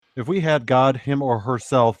If we had God, him or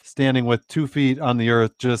herself, standing with 2 feet on the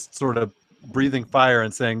earth, just sort of breathing fire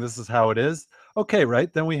and saying, this is how it is, okay,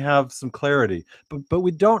 right? Then we have some clarity. But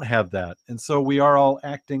we don't have that. And so we are all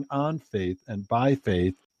acting on faith and by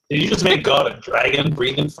faith. Did you just make God a dragon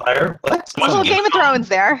breathing fire? What? A little Game of Thrones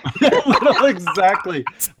there. Exactly.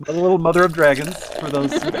 A little mother of dragons for those.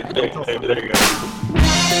 There you go.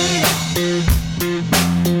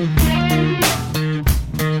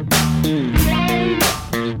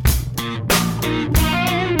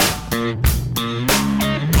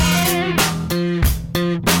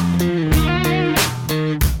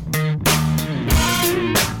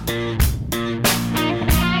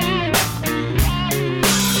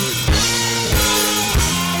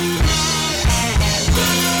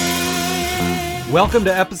 Welcome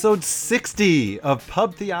to episode 60 of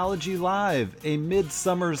Pub Theology Live, a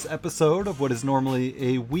midsummer's episode of what is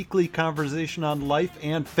normally a weekly conversation on life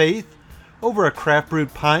and faith over a craft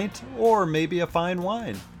brewed pint or maybe a fine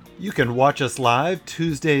wine. You can watch us live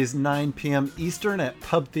Tuesdays 9 p.m. Eastern at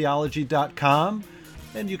pubtheology.com,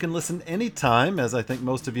 and you can listen anytime, as I think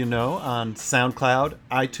most of you know, on SoundCloud,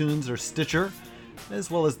 iTunes, or Stitcher,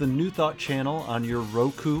 as well as the New Thought channel on your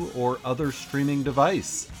Roku or other streaming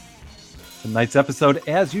device. Tonight's episode,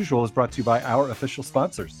 as usual, is brought to you by our official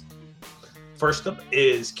sponsors. First up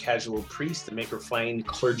is Casual Priest, the maker of fine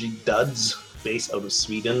clergy duds, based out of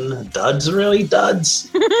Sweden. Duds, really? Duds?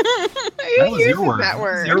 That was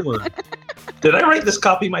your word. Did I write this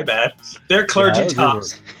copy? My bad. Their clergy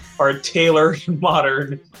tops are tailored,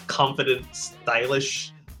 modern, confident,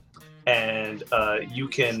 stylish, and you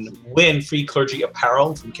can win free clergy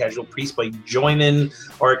apparel from Casual Priest by joining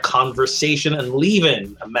our conversation and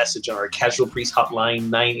leaving a message on our Casual Priest hotline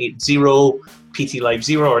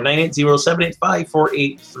 980-PT-LIVE-0 or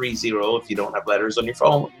 980-785-4830 if you don't have letters on your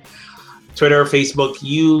phone. Twitter or Facebook,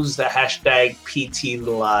 use the hashtag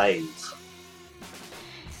PTLive.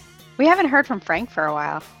 We haven't heard from Frank for a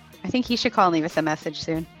while. I think he should call and leave us a message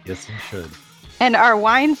soon. Yes, he should. And our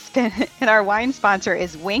wine sponsor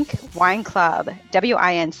is Winc Wine Club,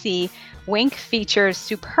 WINC. Winc features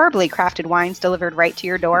superbly crafted wines delivered right to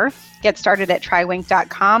your door. Get started at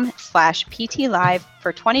trywinc.com/PTLive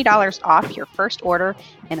for $20 off your first order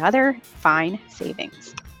and other fine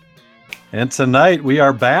savings. And tonight we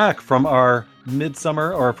are back from our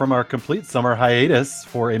midsummer or from our complete summer hiatus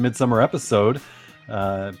for a midsummer episode.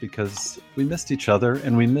 Because we missed each other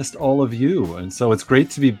and we missed all of you. And so it's great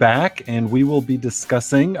to be back, and we will be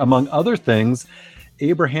discussing, among other things,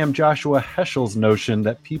 Abraham Joshua Heschel's notion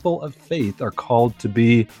that people of faith are called to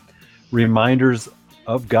be reminders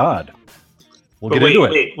of God. We'll get into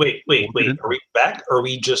it. Wait. Are we back, or are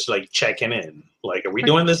we just like checking in? Like, are we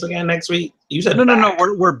doing this again next week? You said No.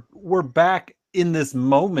 We're back in this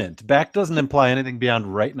moment. Back doesn't imply anything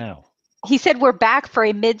beyond right now. He said we're back for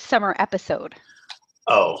a midsummer episode.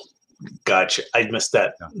 Oh, gotcha. I missed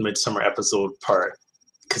that midsummer episode part.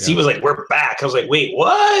 Because he was like, we're back. I was like, wait,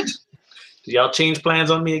 what? Did y'all change plans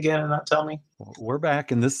on me again and not tell me? We're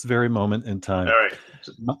back in this very moment in time. All right.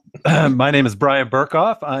 My name is Brian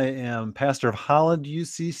Burkhoff. I am pastor of Holland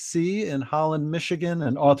UCC in Holland, Michigan,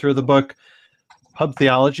 and author of the book Pub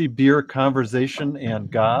Theology, Beer, Conversation, and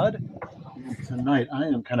God. Tonight, I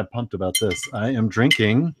am kind of pumped about this. I am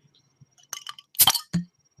drinking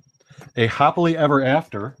a Happily Ever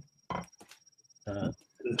After.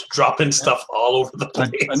 Dropping stuff all over the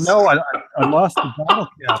place. I lost the bottle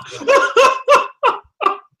cap.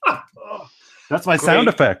 That's my sound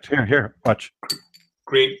effect. Here, watch.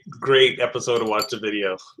 Great episode to watch the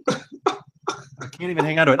video. I can't even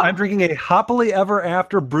hang on to it. I'm drinking a Happily Ever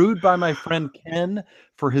After brewed by my friend Ken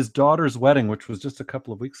for his daughter's wedding, which was just a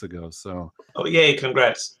couple of weeks ago. So, oh yay!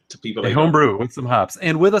 Congrats to people. A home brew with some hops,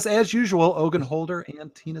 and with us as usual, Ogun Holder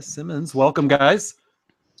and Tina Simmons. Welcome, guys.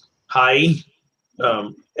 Hi.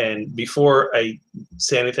 And before I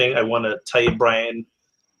say anything, I want to tell you, Brian,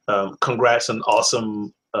 congrats on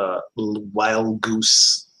awesome Wild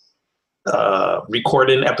Goose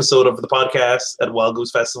recording episode of the podcast at Wild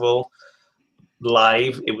Goose Festival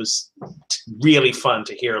live. It was really fun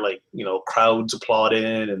to hear, crowds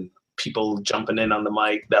applauding and people jumping in on the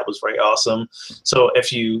mic. That was very awesome. So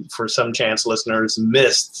if you, for some chance listeners,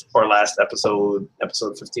 missed our last episode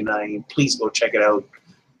 59, please go check it out.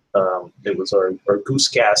 It was our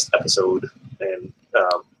Goosecast episode, and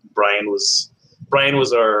Brian was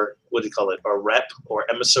our, what do you call it, our rep or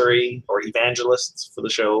emissary or evangelist for the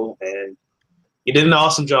show, and you did an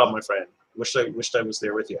awesome job, my friend. Wished I was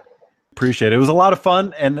there with you. Appreciate it. It was a lot of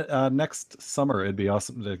fun, and next summer it'd be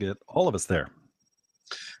awesome to get all of us there.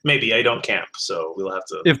 Maybe I don't camp, so we'll have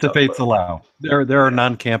to. If the talk fates about allow, there are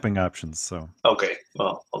non-camping options. So it. Okay.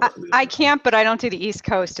 Well, I camp, but I don't do the East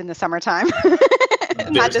Coast in the summertime.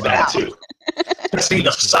 Not There's the that South. too. Especially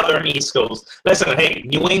the southern East Coast. Listen, hey,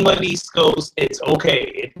 New England East Coast, it's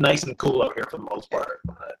okay. It's nice and cool out here for the most part.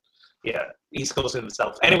 But yeah, East Coast and the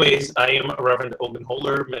South. Anyways, I am Reverend Ogun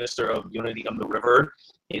Holder, minister of Unity on the River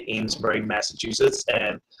in Amesbury, Massachusetts,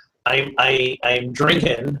 and I'm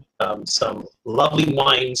drinking some lovely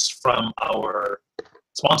wines from our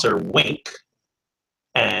sponsor, Wink,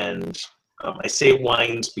 and I say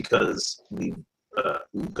wines because we've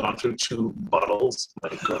gone through 2 bottles, my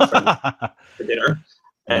girlfriend, for dinner,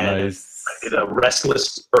 and nice. I did a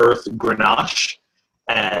Restless Earth Grenache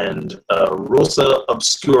and a Rosa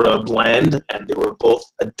Obscura blend, and they were both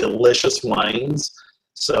delicious wines.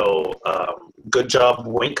 So good job,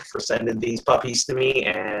 Wink, for sending these puppies to me,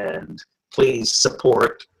 and please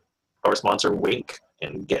support our sponsor, Wink,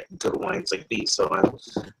 and get good wines like these. So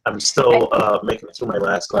I'm still making it through my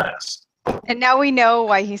last glass. And now we know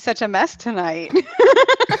why he's such a mess tonight.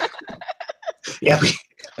 Yeah,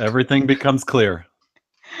 Everything becomes clear.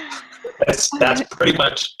 that's pretty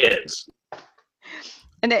much it.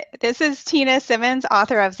 And this is Tina Simmons,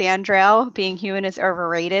 author of Xandrel, Being Human is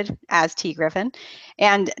Overrated, as T. Griffin.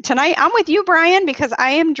 And tonight I'm with you, Brian, because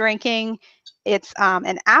I am drinking, it's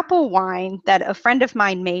an apple wine that a friend of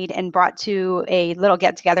mine made and brought to a little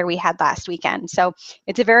get-together we had last weekend. So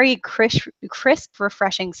it's a very crisp,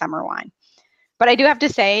 refreshing summer wine. But I do have to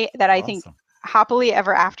say that I think Happily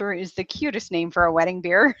Ever After is the cutest name for a wedding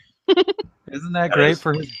beer. Isn't that great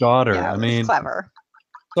for his daughter? Yeah, I mean, clever.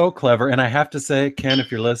 So clever. And I have to say, Ken,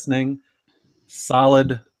 if you're listening,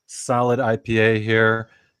 solid IPA here.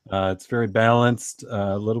 It's very balanced,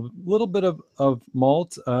 a little bit of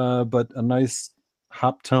malt, but a nice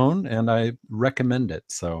hop tone, and I recommend it.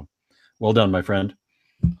 So well done, my friend.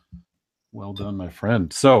 Well done, my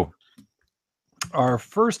friend. So our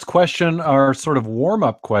first question, our sort of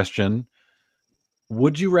warm-up question,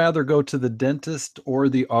 would you rather go to the dentist or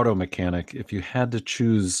the auto mechanic if you had to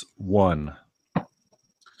choose one?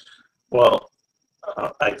 Well,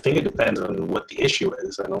 I think it depends on what the issue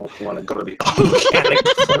is. I don't want to go to the auto mechanic.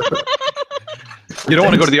 You don't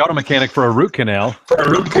want to go to the auto mechanic for a root canal. For a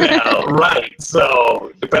root canal, right.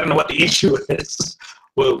 So depending on what the issue is,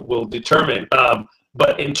 will determine.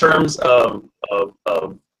 But in terms of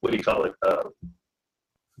what do you call it,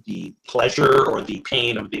 the pleasure or the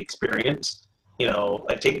pain of the experience,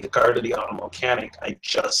 I take the car to the auto mechanic. I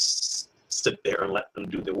just sit there and let them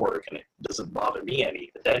do the work, and it doesn't bother me any.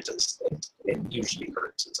 The dentist, it usually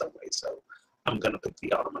hurts in some way, so I'm gonna pick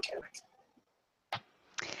the auto mechanic.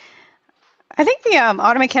 I think the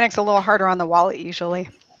auto mechanic's a little harder on the wallet usually.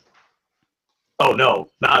 Oh no,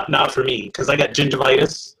 not for me, because I got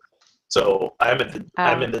gingivitis, so I'm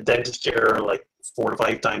in the dentist chair like 4 to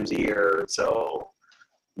 5 times a year. So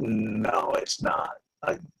no, it's not.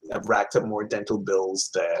 I've racked up more dental bills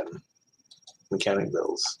than mechanic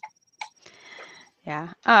bills. Yeah.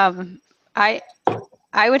 I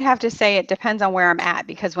would have to say it depends on where I'm at,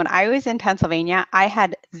 because when I was in Pennsylvania, I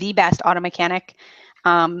had the best auto mechanic.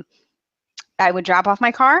 I would drop off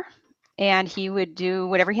my car and he would do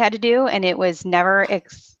whatever he had to do, and it was never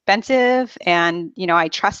expensive, and I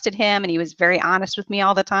trusted him, and he was very honest with me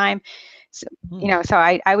all the time. So, so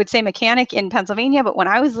I would say mechanic in Pennsylvania, but when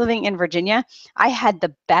I was living in Virginia, I had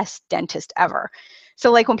the best dentist ever.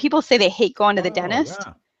 So like when people say they hate going to the dentist,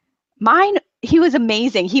 yeah. Mine, he was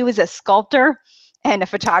amazing. He was a sculptor and a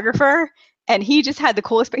photographer, and he just had the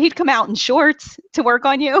coolest, he'd come out in shorts to work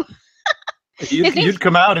on you. You'd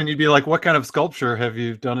come out and you'd be like, what kind of sculpture have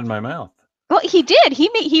you done in my mouth? Well, he did.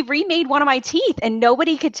 He remade one of my teeth, and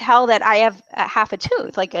nobody could tell that I have half a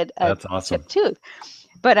tooth, like a That's awesome. chipped tooth.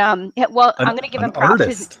 But I'm going to give him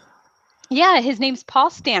props. His name's Paul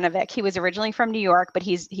Stanovic. He was originally from New York, but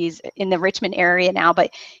he's in the Richmond area now.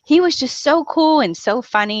 But he was just so cool and so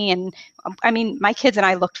funny. And I mean, my kids and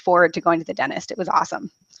I looked forward to going to the dentist. It was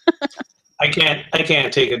awesome. I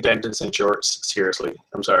can't take a dentist in shorts seriously.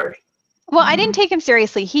 I'm sorry. Well, I didn't take him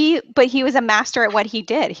seriously. But he was a master at what he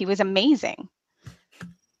did. He was amazing.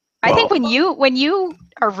 I think when you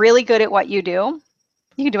are really good at what you do,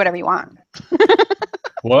 you can do whatever you want.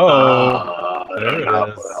 Whoa. There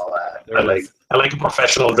it is. I like a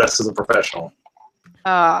professional dressed as a professional.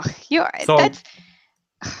 Go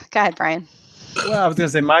ahead, Brian. Well, I was going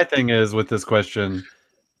to say, my thing is with this question,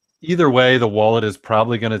 either way, the wallet is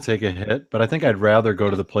probably going to take a hit, but I think I'd rather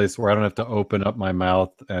go to the place where I don't have to open up my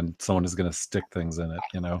mouth and someone is going to stick things in it,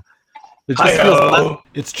 It just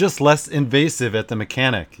it's just less invasive at the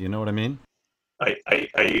mechanic, you know what I mean? I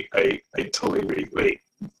totally agree. Wait,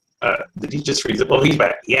 Did he just freeze up? Oh, he's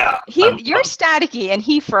back. Yeah. You're staticky and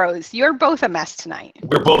he froze. You're both a mess tonight.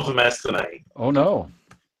 We're both a mess tonight. Oh no.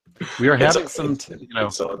 We are having some,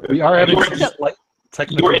 we are having some slight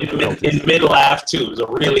technical. You were in mid laugh too. It was a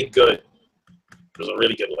really good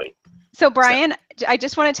late. So Brian, I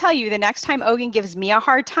just want to tell you, the next time Ogun gives me a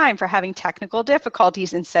hard time for having technical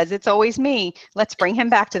difficulties and says it's always me, let's bring him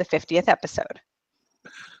back to the 50th episode.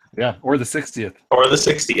 Yeah, or the 60th. Or the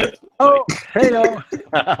 60th. Oh, hey-o.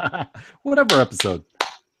 Whatever episode.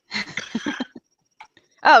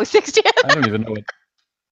 Oh, 60th? I don't even know what.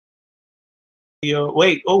 Yo,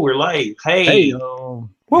 wait, we're live. Hey. Hey-o.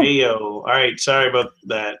 Hey-o. All right, sorry about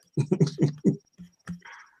that.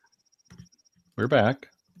 We're back.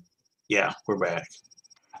 Yeah, we're back.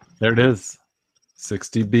 There it is.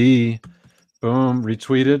 60B. Boom,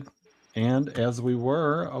 retweeted. And as we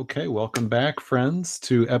were, okay, welcome back, friends,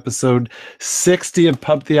 to episode 60 of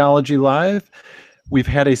Pub Theology Live. We've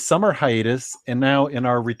had a summer hiatus, and now in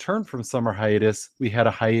our return from summer hiatus, we had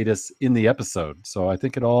a hiatus in the episode. So I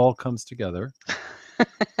think it all comes together.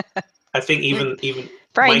 I think even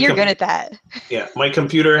Brian, you're good at that. Yeah, my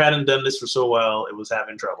computer hadn't done this for so well; it was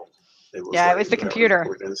having trouble. It was the computer.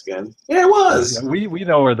 This again. Yeah, it was. Yeah, we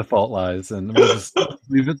know where the fault lies, and we'll just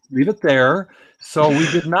leave it there. So we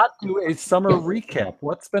did not do a summer recap.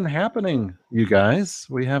 What's been happening, you guys?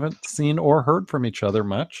 We haven't seen or heard from each other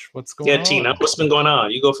much. What's going on? Yeah, Tina, what's been going on?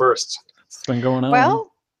 You go first. What's been going on?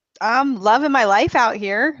 Well, I'm loving my life out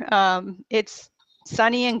here. It's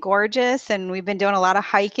sunny and gorgeous, and we've been doing a lot of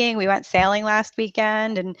hiking. We went sailing last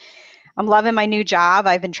weekend, and I'm loving my new job.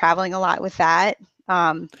 I've been traveling a lot with that.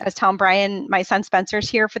 I was telling Brian, my son Spencer's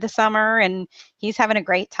here for the summer, and he's having a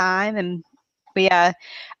great time. And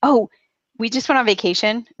we just went on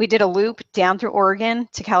vacation. We did a loop down through Oregon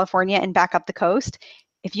to California and back up the coast.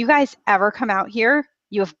 If you guys ever come out here,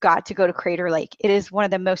 you have got to go to Crater Lake. It is one of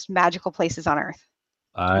the most magical places on earth.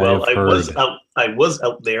 I was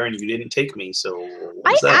out there and you didn't take me. So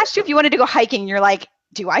I asked you if you wanted to go hiking. You're like,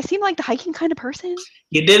 do I seem like the hiking kind of person?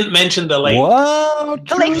 You didn't mention the lake. Whoa,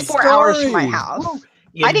 the lake's 4 hours from my house.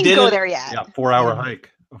 I didn't go there yet. Yeah, 4 hour hike.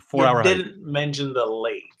 A 4 hour hike. You didn't mention the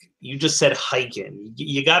lake. You just said hiking.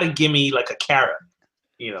 You got to give me like a carrot,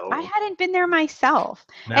 I hadn't been there myself.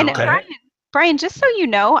 No, and okay. Brian, just so you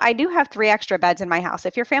know, I do have 3 extra beds in my house.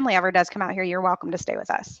 If your family ever does come out here, you're welcome to stay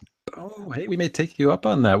with us. Oh, hey, we may take you up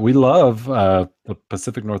on that. We love the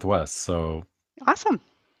Pacific Northwest, so. Awesome.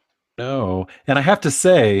 No, and I have to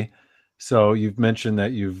say, so you've mentioned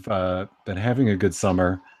that you've been having a good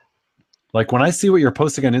summer. Like when I see what you're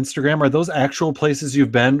posting on Instagram, are those actual places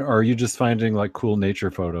you've been, or are you just finding like cool nature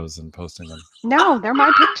photos and posting them? No, they're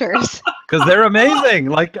my pictures. Because they're amazing.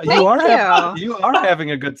 Like you are Thank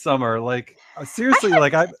having a good summer. Like seriously,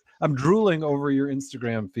 I'm drooling over your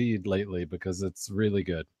Instagram feed lately because it's really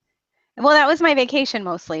good. Well, that was my vacation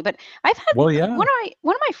mostly, but I've had one of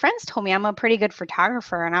my friends told me I'm a pretty good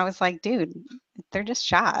photographer, and I was like, dude, they're just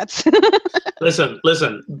shots.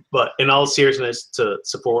 Listen, but in all seriousness, to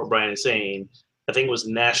support what Brian is saying, I think it was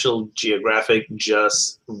National Geographic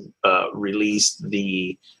just released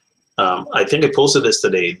the I think I posted this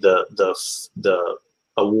today, the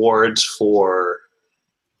awards for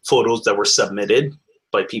photos that were submitted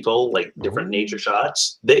by people, like different nature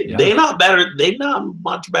shots. They're not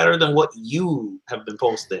much better than what you have been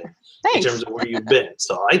posting. Thanks. In terms of where you've been.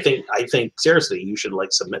 So I think seriously you should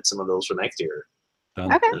like submit some of those for next year.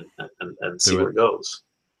 Okay. And see where it goes.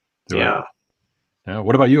 Yeah.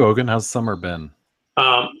 What about you, Ogun? How's summer been?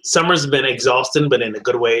 Summer's been exhausting, but in a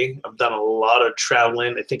good way. I've done a lot of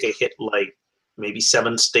traveling. I think I hit like maybe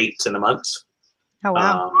 7 states in a month. Oh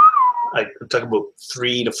wow. I took about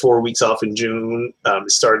 3 to 4 weeks off in June.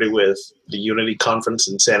 It started with the Unity Conference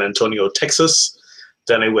in San Antonio, Texas.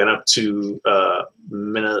 Then I went up to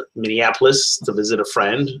Minneapolis to visit a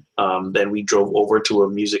friend. Then we drove over to a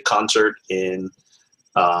music concert in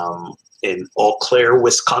Eau Claire,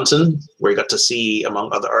 Wisconsin, where I got to see,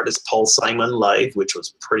 among other artists, Paul Simon live, which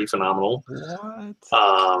was pretty phenomenal.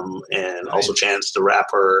 What? And also Chance the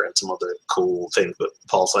Rapper and some other cool things, but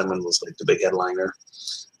Paul Simon was like the big headliner.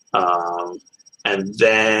 And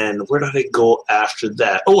then where did I go after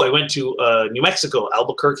that? Oh, I went to New Mexico,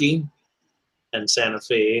 Albuquerque and Santa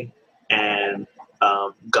Fe, and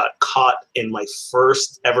got caught in my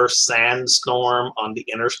first ever sandstorm on the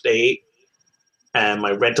interstate. And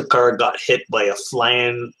my rental car got hit by a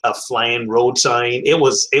flying road sign. It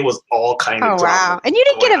was all kind of drama. Wow. And you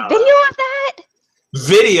didn't get a video of that?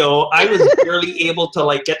 Video, I was barely able to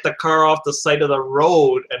like get the car off the side of the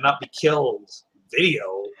road and not be killed.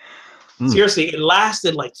 Video. Seriously, it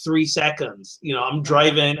lasted like 3 seconds. I'm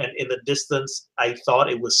driving, and in the distance, I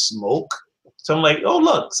thought it was smoke. So I'm like, oh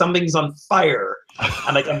look, something's on fire.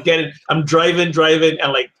 And like I'm driving,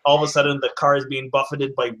 and like all of a sudden the car is being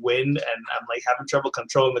buffeted by wind, and I'm like having trouble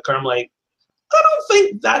controlling the car. I'm like, I don't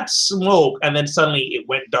think that's smoke. And then suddenly it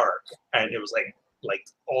went dark, and it was like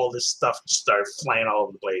all this stuff just started flying all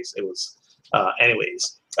over the place. It was,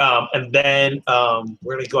 anyways. And then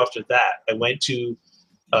where did I go after that? I went to,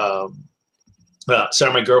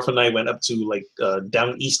 Sarah, my girlfriend and I went up to like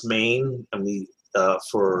down East Maine, and we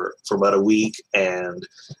for about a week, and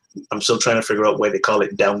I'm still trying to figure out why they call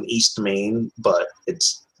it down East Maine, but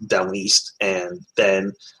it's down east. And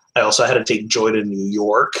then I also had to take Joy to New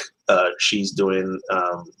York. She's doing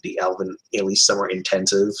the Alvin Ailey Summer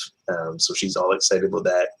Intensive, so she's all excited about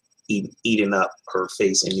that, eating up her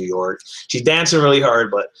face in New York. She's dancing really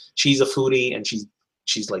hard, but she's a foodie, and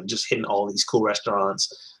she's like just hitting all these cool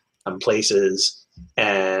restaurants and places,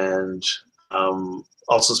 and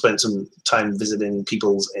also spent some time visiting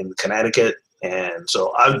people's in Connecticut. And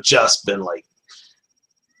so I've just been like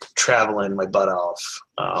traveling my butt off,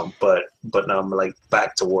 but now I'm like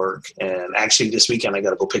back to work. And actually this weekend I got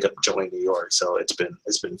to go pick up Joey in New York, so it's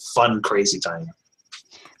been fun, crazy time.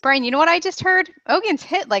 Brian, you know what I just heard? Ogun's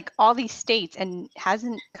hit like all these states and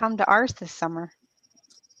hasn't come to ours this summer.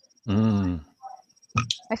 I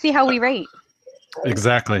see how we rate.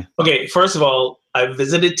 Exactly. Okay, first of all, I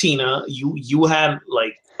visited Tina. You had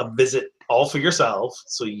like a visit all for yourself,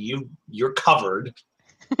 so you're covered.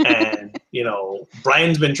 And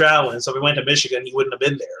Brian's been traveling, so if we went to Michigan, he wouldn't have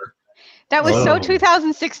been there. That was so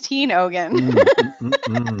 2016, Ogun.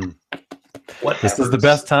 This is the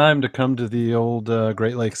best time to come to the old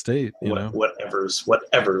Great Lakes State. Whatever's.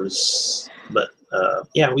 But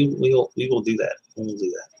yeah, we will do that. We will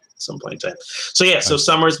do that at some point in time. So yeah, so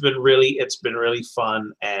summer's been really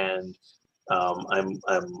fun, and I'm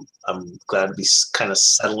glad to be kind of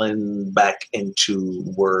settling back into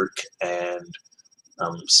work and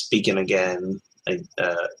speaking again.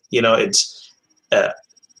 It's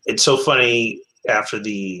so funny after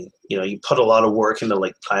you put a lot of work into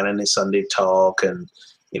like planning a Sunday talk, and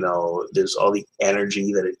there's all the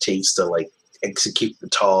energy that it takes to like execute the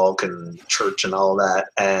talk and church and all that,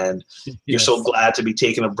 and you're so glad to be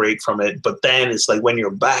taking a break from it. But then it's like when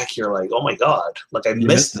you're back, you're like, oh my God, like I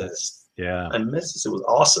missed this. Yeah, I missed this. It was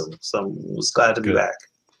awesome. So I was glad to be back.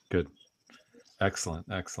 Good. Excellent.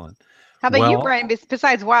 How about you, Brian,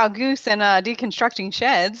 besides Wild Goose and deconstructing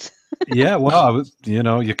sheds? Yeah, well, I was,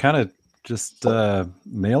 you kind of just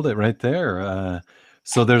nailed it right there.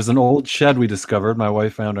 So there's an old shed we discovered, my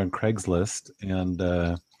wife found on Craigslist,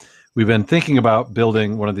 and we've been thinking about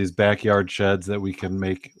building one of these backyard sheds that we can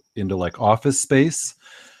make into like office space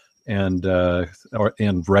and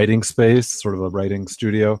writing space, sort of a writing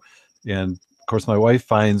studio. And of course, my wife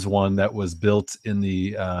finds one that was built in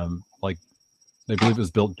the I believe it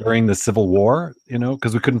was built during the Civil War,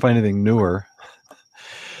 because we couldn't find anything newer.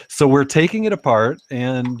 So we're taking it apart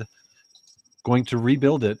and going to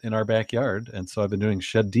rebuild it in our backyard. And so I've been doing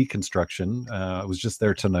shed deconstruction. I was just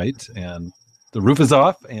there tonight, and the roof is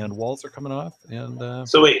off and walls are coming off. And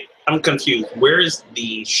so wait, I'm confused. Where is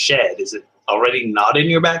the shed? Is it already not in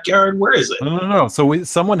your backyard? Where is it? No. So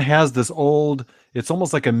someone has this old, it's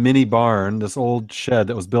almost like a mini barn, this old shed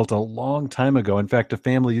that was built a long time ago. In fact, a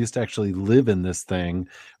family used to actually live in this thing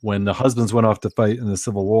when the husbands went off to fight in the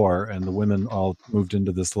Civil War, and the women all moved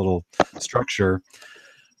into this little structure.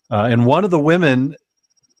 And one of the women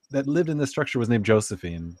that lived in this structure was named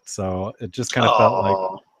Josephine. So it just kind of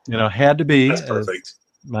felt like, had to be. That's perfect.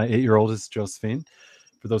 My 8-year-old is Josephine,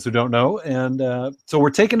 for those who don't know. And so we're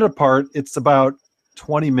taking it apart. It's about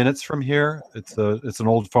 20 minutes from here. It's an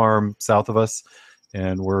old farm south of us,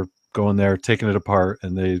 and we're going there, taking it apart,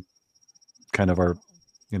 and they kind of are,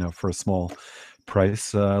 for a small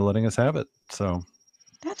price, letting us have it. So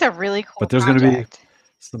that's a really cool but there's going to be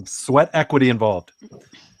some sweat equity involved.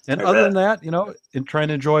 And other than that, in trying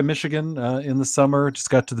to enjoy Michigan in the summer, just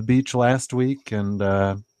got to the beach last week, and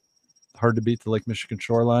hard to beat the Lake Michigan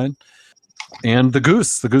shoreline. And the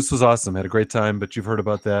goose was awesome. Had a great time, but you've heard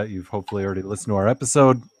about that. You've hopefully already listened to our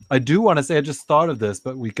episode. I do want to say, I just thought of this,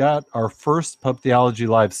 but we got our first Pub Theology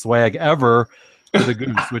Live swag ever for the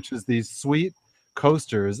goose, which is these sweet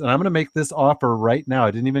coasters. And I'm going to make this offer right now.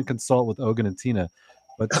 I didn't even consult with Ogun and Tina,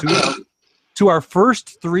 but to our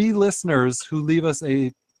first 3 listeners who leave us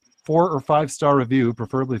a 4 or 5-star review,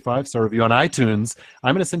 preferably 5-star review on iTunes,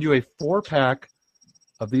 I'm going to send you a 4-pack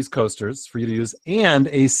of these coasters for you to use, and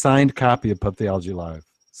a signed copy of Pub Theology Live.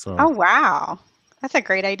 So, oh wow, that's a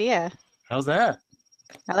great idea. How's that?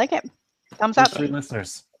 I like it. Thumbs up. 3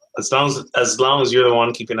 listeners. As long as you're the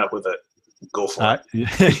one keeping up with it, go for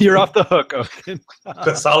it. You're off the hook. Okay.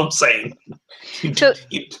 That's all I'm saying.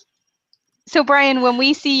 So Brian, when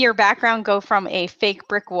we see your background go from a fake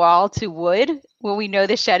brick wall to wood, will we know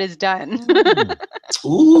the shed is done?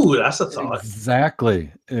 Ooh, that's a thought.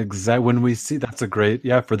 Exactly. When we see, that's a great,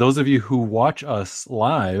 yeah. For those of you who watch us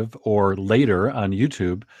live or later on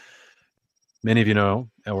YouTube, many of you know,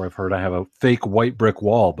 or have heard, I have a fake white brick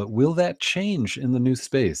wall, but will that change in the new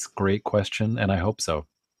space? Great question, and I hope so.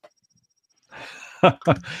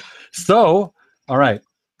 So, all right.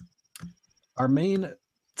 Our main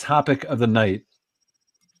topic of the night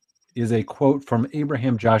is a quote from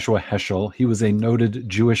Abraham Joshua Heschel. He was a noted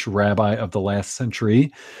Jewish rabbi of the last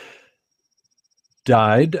century.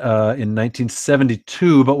 Died in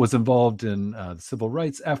 1972, but was involved in the civil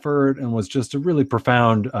rights effort and was just a really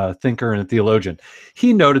profound thinker and a theologian.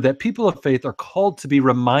 He noted that people of faith are called to be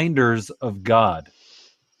reminders of God.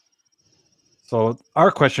 So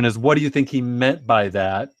our question is, what do you think he meant by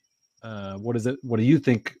that? What is it? What do you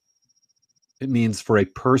think it means for a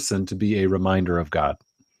person to be a reminder of God?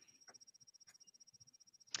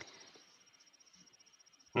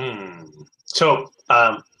 So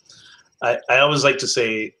I always like to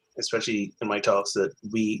say, especially in my talks, that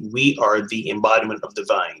we are the embodiment of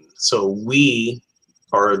divine. So we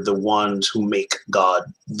are the ones who make God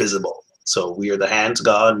visible. So we are the hands of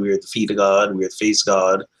God, we are the feet of God, we are the face of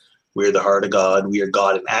God, we are the heart of God, we are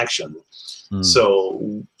God in action. So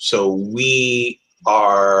we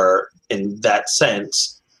are, in that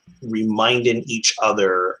sense, reminding each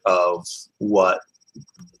other of what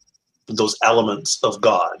those elements of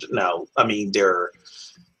God. Now, I mean, they're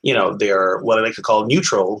what I like to call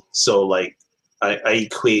neutral. So like I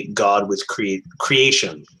equate God with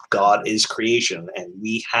creation. God is creation, and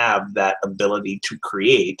we have that ability to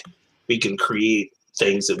create. We can create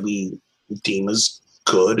things that we deem as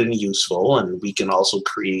good and useful, and we can also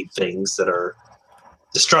create things that are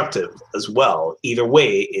destructive as well. Either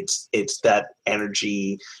way, it's that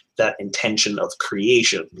energy, that intention of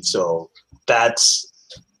creation. So that's,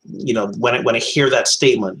 when I hear that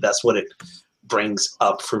statement, that's what it brings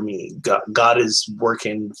up for me. God is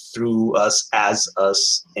working through us, as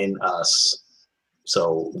us, in us.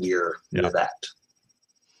 So we're that.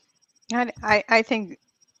 I think,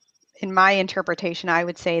 in my interpretation, I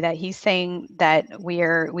would say that he's saying that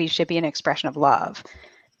we should be an expression of love.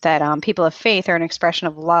 That people of faith are an expression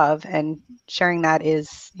of love, and sharing that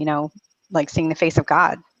is, like seeing the face of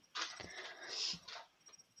God.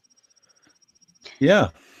 Yeah.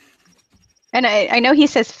 And I know he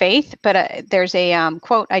says faith, but there's a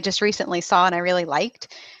quote I just recently saw and I really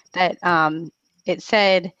liked that it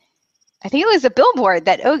said, I think it was a billboard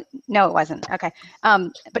that, oh, no, it wasn't. Okay.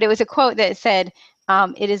 But it was a quote that said,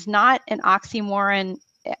 it is not an oxymoron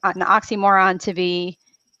to be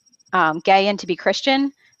gay and to be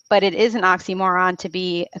Christian, but it is an oxymoron to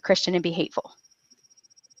be a Christian and be hateful.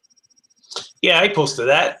 Yeah, I posted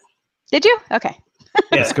that. Did you? Okay.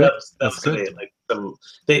 Yeah, that's good. That's good. Like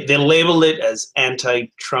they label it as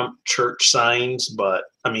anti-Trump church signs, but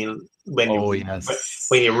I mean, when you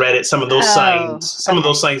read it, some of those signs,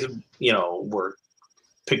 were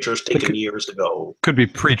pictures taken years ago. Could be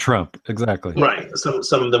pre-Trump, exactly. Right.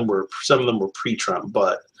 Some of them were pre-Trump,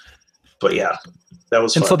 but yeah, that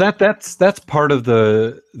was fun. And so that's part of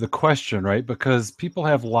the question, right? Because people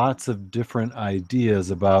have lots of different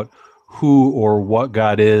ideas about who or what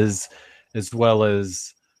God is, as well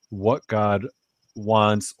as what God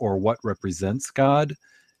wants or what represents God.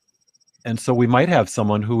 And so we might have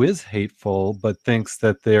someone who is hateful, but thinks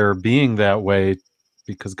that they're being that way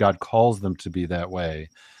because God calls them to be that way.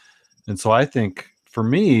 And so I think, for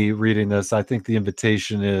me, reading this, I think the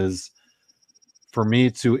invitation is for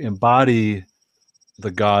me to embody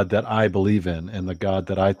the God that I believe in, and the God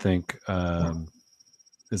that I think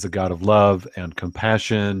is a God of love and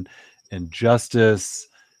compassion and justice,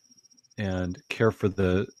 and care for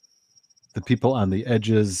the people on the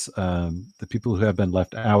edges, the people who have been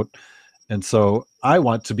left out. And so I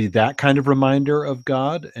want to be that kind of reminder of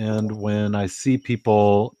God. And when I see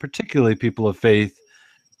people, particularly people of faith,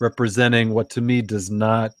 representing what to me does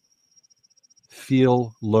not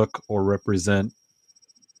feel, look, or represent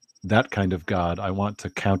that kind of God, I want to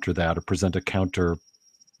counter that or present a counter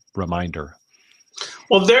reminder.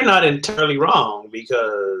 Well, they're not entirely wrong,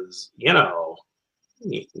 because, you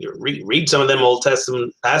read some of them Old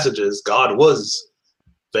Testament passages, God was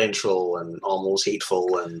vengeful and almost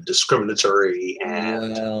hateful and discriminatory,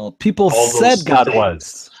 and people said God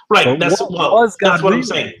was. Right. That's what I'm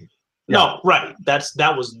saying. Yeah. No, right.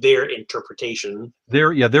 That was their interpretation.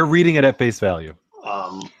 They're reading it at face value.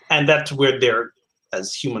 And that's where their,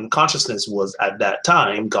 as human consciousness was at that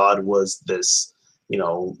time, God was this,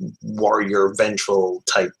 warrior, vengeful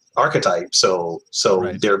type archetype. So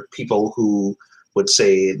right. There are people who would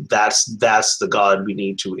say that's the God we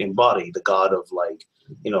need to embody, the God of like,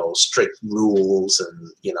 strict rules,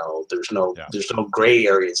 and there's no gray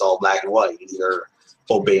areas, all black and white. You're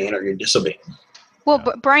obeying or you're disobeying. Well,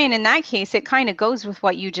 but Brian, in that case, it kind of goes with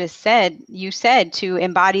what you just said. You said to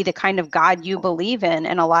embody the kind of God you believe in.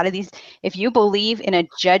 And a lot of these, if you believe in a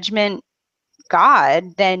judgment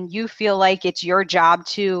God, then you feel like it's your job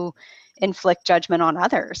to inflict judgment on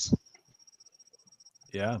others.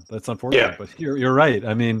 Yeah, that's unfortunate. But you're right.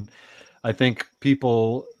 I mean, I think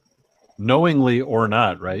people, knowingly or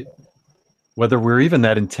not, right? Whether we're even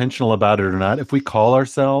that intentional about it or not, if we call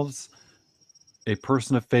ourselves a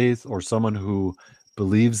person of faith or someone who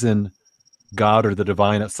believes in God or the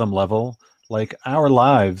divine at some level, like our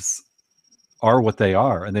lives are what they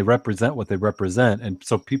are and they represent what they represent. And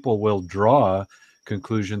so people will draw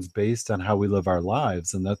conclusions based on how we live our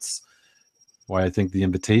lives. And that's why I think the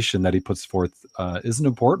invitation that he puts forth is an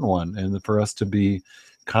important one. And for us to be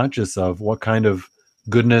conscious of what kind of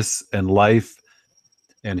goodness and life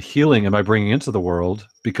and healing am I bringing into the world,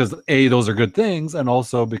 because those are good things, and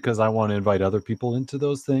also because I want to invite other people into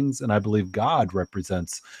those things, and I believe God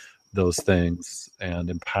represents those things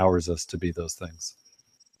and empowers us to be those things.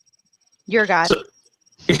 Your God. So,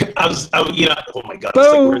 oh my God, it's like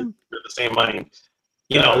we're the same money.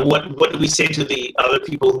 What do we say to the other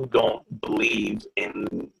people who don't believe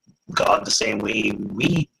in God the same way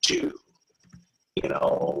we do?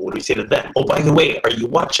 What do we say to them? Oh, by the way, are you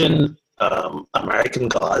watching American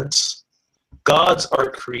Gods? Gods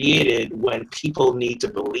are created when people need to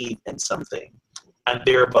believe in something. And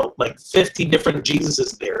there are about like 50 different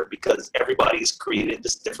Jesuses there because everybody's created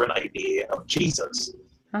this different idea of Jesus.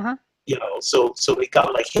 Uh-huh. So we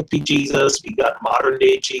got like hippie Jesus, we got modern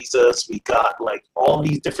day Jesus, we got like all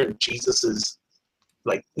these different Jesuses,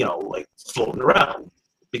 like floating around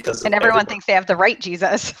and everyone thinks they have the right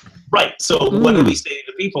Jesus. Right. So what do we say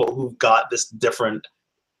to people who've got this different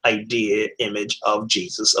idea, image of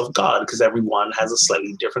Jesus, of God? Because everyone has a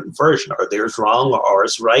slightly different version. Or theirs wrong, or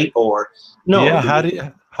ours right, or no. Yeah.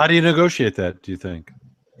 How do you negotiate that, do you think?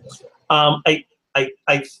 I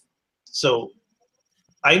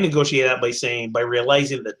negotiate that by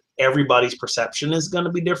realizing that everybody's perception is going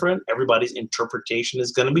to be different, everybody's interpretation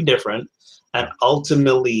is going to be different, and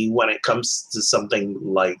ultimately, when it comes to something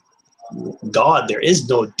like God, there is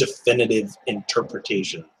no definitive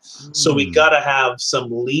interpretation. So we got to have some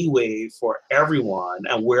leeway for everyone.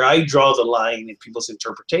 And where I draw the line in people's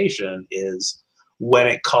interpretation is when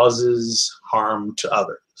it causes harm to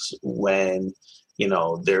others, when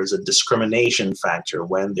there's a discrimination factor,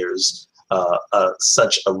 when there's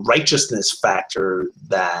such a righteousness factor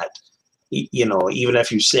that even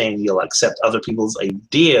if you're saying you'll accept other people's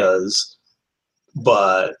ideas,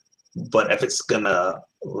 but if it's gonna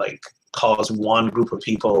like cause one group of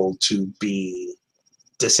people to be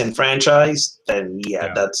disenfranchised, then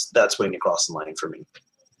that's when you cross the line for me.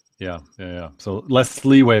 Yeah. So less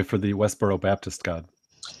leeway for the Westboro Baptist God.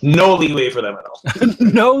 No leeway for them at all.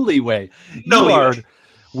 No leeway. No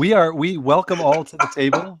leeway. We welcome all to the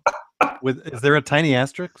table. Is there a tiny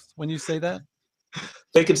asterisk when you say that?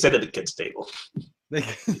 They can sit at the kids' table. They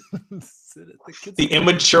can sit at the kids' the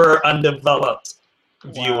immature, undeveloped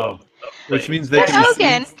view of which means they can.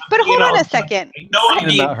 Logan, but hold on a second.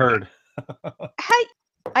 Not heard.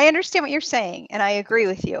 I understand what you're saying, and I agree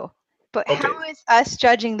with you. But how is us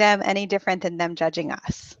judging them any different than them judging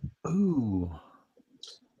us? Ooh.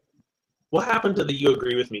 What happened to the you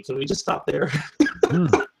agree with me? Can we just stop there?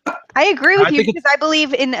 I agree with you because I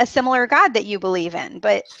believe in a similar God that you believe in,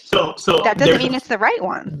 but so that doesn't mean it's the right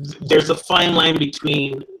one. There's a fine line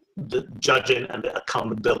between the judging and the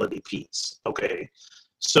accountability piece. Okay.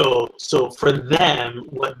 So for them,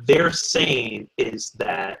 what they're saying is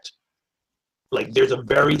that like there's a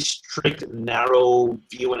very strict, narrow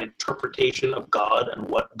view and interpretation of God and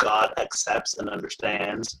what God accepts and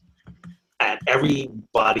understands. And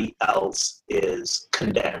everybody else is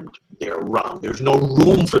condemned. They're wrong. There's no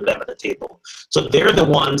room for them at the table. So they're the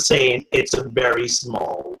ones saying it's a very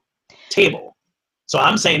small table. So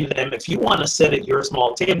I'm saying to them, if you want to sit at your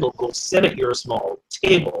small table, go sit at your small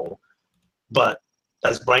table. But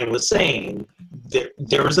as Brian was saying,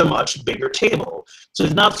 there is a much bigger table. So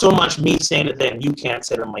it's not so much me saying to them, you can't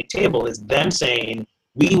sit at my table. It's them saying,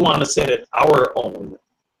 we want to sit at our own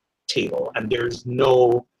table. And there's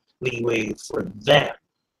no leeway for them.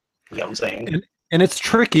 You know what I'm saying? And it's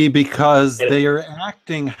tricky because they are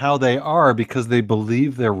acting how they are because they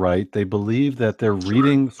believe they're right. They believe that they're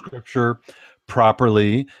reading scripture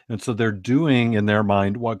properly. And so they're doing in their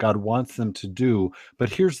mind what God wants them to do.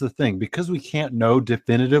 But here's the thing, because we can't know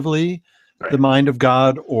definitively, the mind of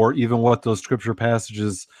God, or even what those scripture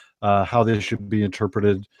passages, how they should be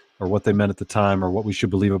interpreted, or what they meant at the time, or what we should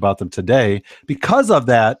believe about them today. Because of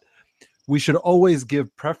that, we should always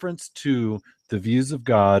give preference to the views of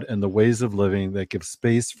God and the ways of living that give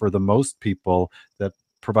space for the most people, that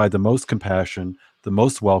provide the most compassion, the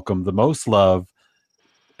most welcome, the most love,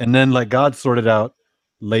 and then let God sort it out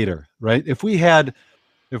later, right? If we had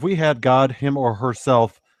God, him or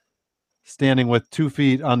herself, standing with 2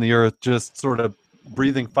 feet on the earth, just sort of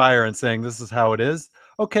breathing fire and saying, this is how it is.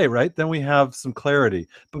 Okay, right? Then we have some clarity,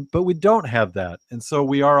 but we don't have that. And so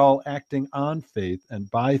we are all acting on faith and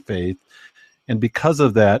by faith. And because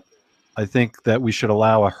of that, I think that we should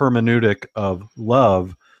allow a hermeneutic of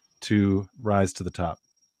love to rise to the top.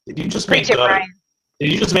 Did you just Preach make it, Brian.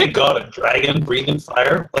 Did you just make God a dragon breathing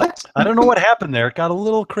fire? What? I don't know what happened there. It got a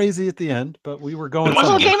little crazy at the end, but we were going A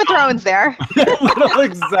little somewhere. Game of Thrones there.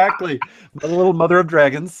 Exactly. A little Mother of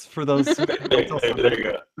Dragons for those. There you go.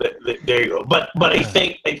 There you go. But I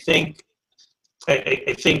think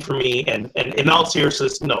for me, and in all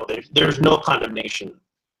seriousness, no, there's no condemnation.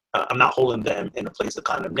 I'm not holding them in a place of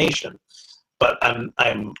condemnation, but I'm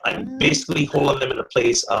basically holding them in a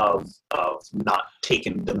place of not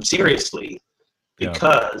taking them seriously,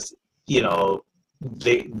 because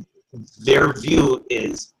their view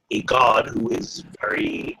is a God who is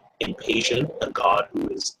very impatient, a God who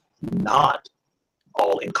is not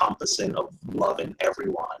all encompassing of loving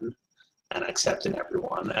everyone and accepting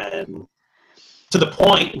everyone, and to the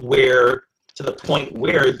point where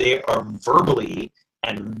they are verbally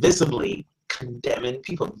and visibly condemning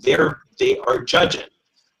people. They are judging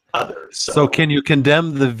others. So can you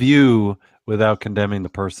condemn the view without condemning the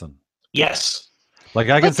person? Yes. Like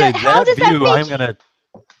I can say that view, I'm gonna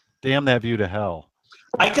damn that view to hell.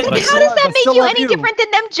 I can. But how does that make you any different than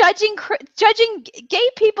them judging gay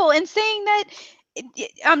people and saying that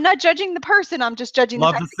I'm not judging the person, I'm just judging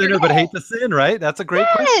love the the sinner but hate the sin, right? That's a great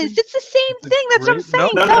question. Yes, it's the same thing. That's what I'm saying.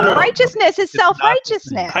 No. Self-righteousness is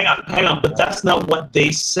self-righteousness. Hang on, but that's not what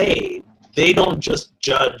they say. They don't just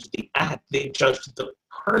judge the act, they judge the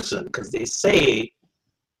person, because they say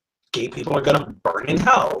gay people are gonna burn in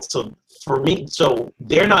hell. So for me,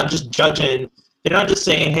 they're not just judging, they're not just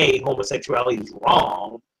saying, hey, homosexuality is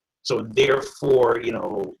wrong, so therefore,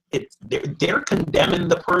 they're condemning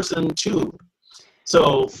the person too.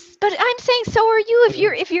 So, but I'm saying, so are you.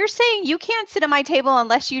 If you're saying you can't sit at my table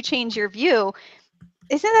unless you change your view,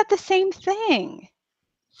 isn't that the same thing?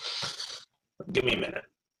 Give me a minute.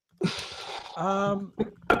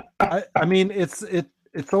 I mean, it's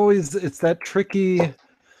always that tricky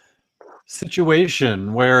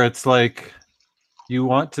situation where it's like you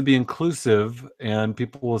want to be inclusive, and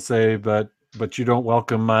people will say, but you don't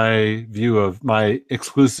welcome my view of my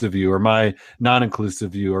exclusive view, or my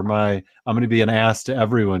non-inclusive view, or my I'm going to be an ass to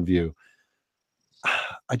everyone view.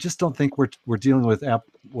 I just don't think we're dealing with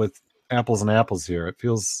apples and apples here. It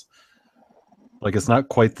feels like it's not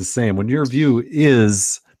quite the same. When your view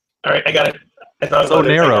is all right, I got it. I thought so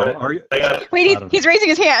narrow. I got it. Wait, he's raising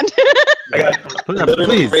his hand. I got it.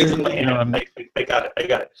 Please, raising my hand. I got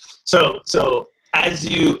it. So as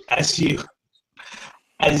you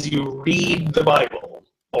read the Bible,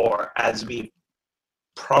 or as we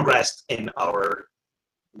progressed in our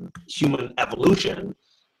human evolution,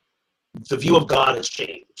 the view of God has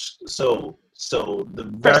changed. So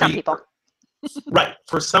the For some people. Right,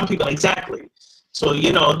 for some people, exactly. So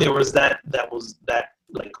there was that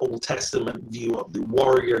like Old Testament view of the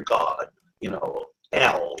warrior God,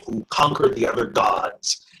 El, who conquered the other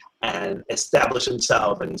gods and established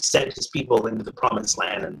himself, and he sent his people into the promised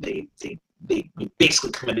land, and they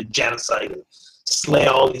basically committed genocide and slay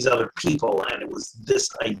all these other people, and it was this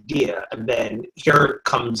idea. And then here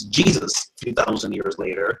comes Jesus 2,000 years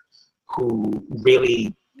later, who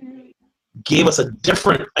really gave us a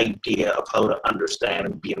different idea of how to understand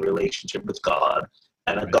and be in relationship with God,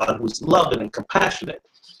 and a God who's loving and compassionate.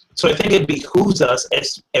 So I think it behooves us,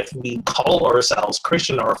 as if we call ourselves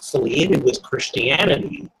Christian or affiliated with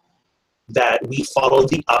Christianity, that we follow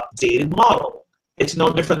the updated model. It's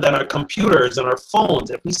no different than our computers and our phones.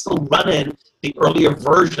 If we still run in the earlier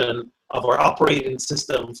version of our operating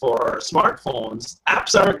system for our smartphones,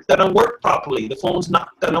 apps aren't going to work properly. The phone's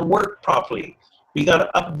not going to work properly. We got to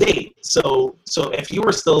update. So if you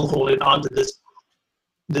were still holding on to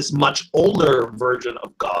this much older version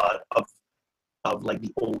of God, of like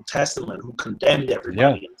the Old Testament, who condemned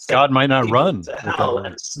everybody, and God might not run to hell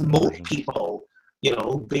and smote people,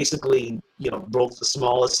 basically, broke the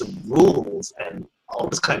smallest of rules and all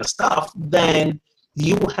this kind of stuff, then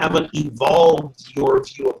you haven't evolved your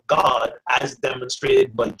view of God as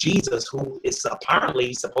demonstrated by Jesus, who is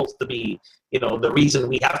apparently supposed to be, the reason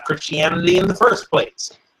we have Christianity in the first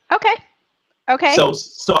place. Okay.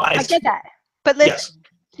 So I get that. But listen.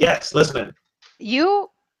 Yes, listening. You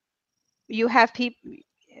have people.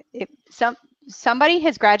 If somebody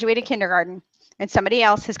has graduated kindergarten and somebody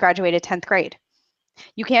else has graduated 10th grade.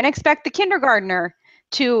 You can't expect the kindergartner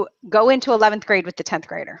to go into 11th grade with the 10th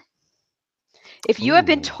grader. If you have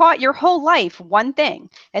been taught your whole life one thing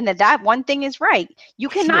and that one thing is right, you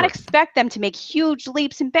cannot expect them to make huge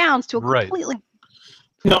leaps and bounds to a completely.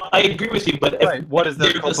 No, I agree with you, but what is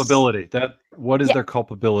their culpability? What is their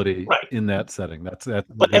culpability in that setting? That's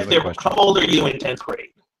But if they're, how old are you in 10th grade?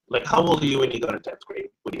 Like, how old are you when you go to 10th grade?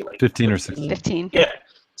 What do you like? 15 or 16. 15. Yeah.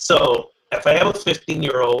 So if I have a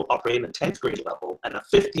 15-year-old operating at 10th grade level and a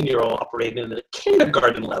 15-year-old operating at a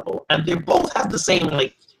kindergarten level, and they both have the same,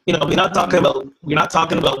 we're not talking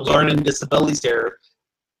about learning disabilities here,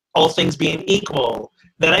 all things being equal,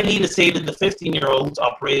 then I need to say that the 15-year-olds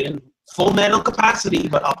operating full mental capacity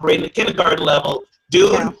but operating at kindergarten level,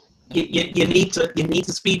 dude, you need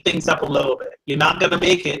to speed things up a little bit. You're not gonna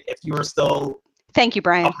make it if you are still Thank you,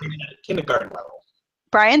 Brian. operating at a kindergarten level.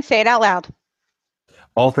 Brian, say it out loud.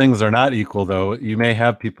 All things are not equal, though. You may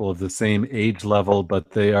have people of the same age level,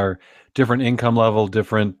 but they are different income level,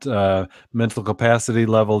 different mental capacity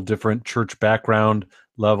level, different church background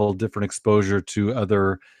level, different exposure to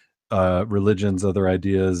other religions, other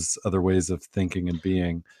ideas, other ways of thinking and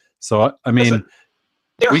being. So, I mean, listen,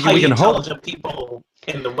 there are highly intelligent people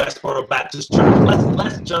in the Westboro Baptist Church.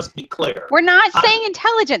 Let's just be clear. We're not saying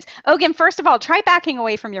intelligence. Ogun, first of all, try backing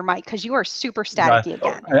away from your mic because you are super staticky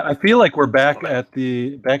again. I feel like we're back at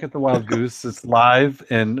the Wild Goose. It's live,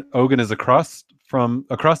 and Ogun is across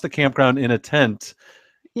the campground in a tent.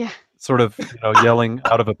 Yeah. Sort of, yelling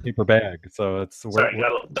out of a paper bag. So it's sorry,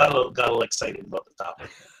 got a little excited about the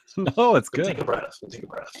topic. No, it's good. Take a breath.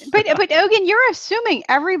 But Ogun, you're assuming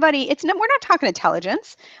everybody. We're not talking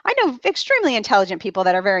intelligence. I know extremely intelligent people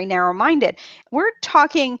that are very narrow-minded. We're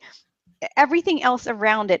talking everything else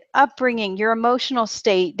around it: upbringing, your emotional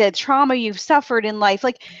state, the trauma you've suffered in life.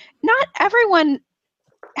 Like, not everyone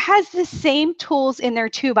has the same tools in their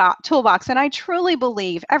toolbox, and I truly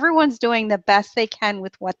believe everyone's doing the best they can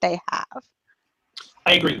with what they have.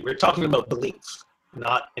 I agree. We're talking about belief,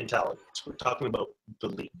 not intelligence. We're talking about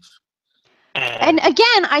belief. And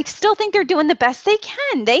again, I still think they're doing the best they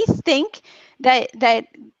can. They think that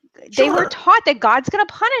they were taught that God's going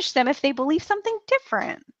to punish them if they believe something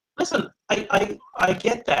different. Listen, I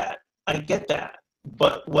get that. I get that.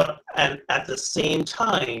 But at the same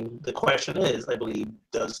time, the question is, I believe,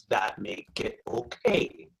 does that make it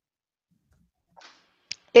okay?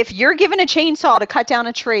 If you're given a chainsaw to cut down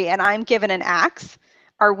a tree and I'm given an axe,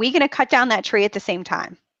 are we going to cut down that tree at the same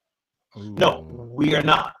time? No, we are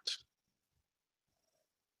not.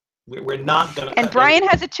 We're not going to. And Brian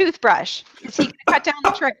has a toothbrush. Is he going to cut down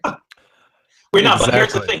the tree? We're not. But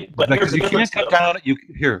here's the thing. But here's the you difference. Can't cut down.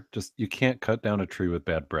 You can't cut down a tree with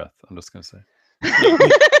bad breath. I'm just going to say.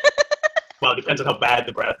 Well, it depends on how bad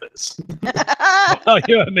the breath is. Oh,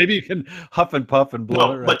 yeah, maybe you can huff and puff and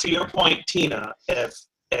blow it. Right. But to your point, Tina, if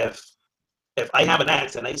I have an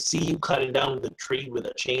axe and I see you cutting down the tree with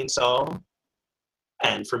a chainsaw,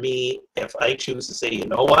 and for me, if I choose to say, you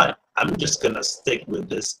know what, I'm just gonna stick with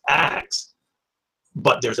this axe,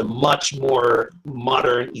 but there's a much more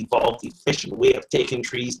modern, evolved, efficient way of taking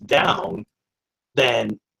trees down,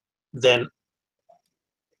 then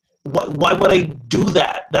why would I do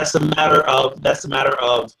that? That's a matter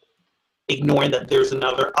of ignoring that there's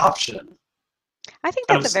another option. I think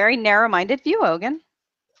that's a very narrow-minded view, Ogun.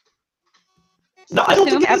 No, I don't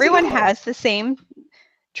think everyone has the same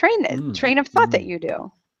train of thought that you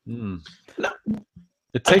do. No.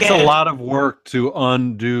 It takes a lot of work to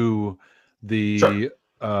undo the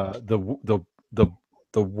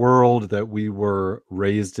world that we were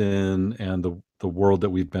raised in and the world that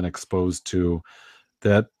we've been exposed to.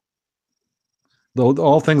 That though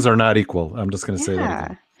all things are not equal. I'm just going to say that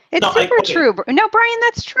again. It's super true. No, Brian,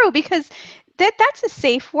 that's true because that's a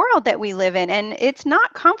safe world that we live in, and it's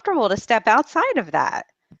not comfortable to step outside of that.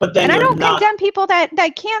 But then I don't condemn people that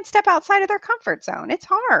can't step outside of their comfort zone. It's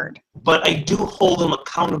hard. But I do hold them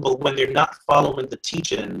accountable when they're not following the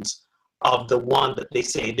teachings of the one that they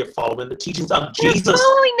say they're following, the teachings of Jesus. They're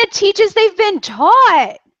following the teachings they've been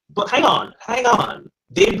taught. But hang on.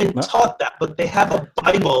 They've been taught that, but they have a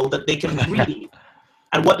Bible that they can read.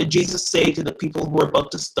 And what did Jesus say to the people who were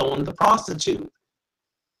about to stone the prostitute?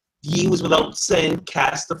 Ye was without sin,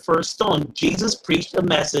 cast the first stone. Jesus preached a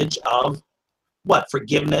message of what?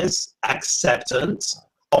 Forgiveness, acceptance,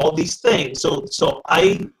 all these things. So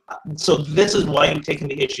I So this is why I'm taking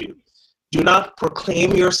the issue. Do not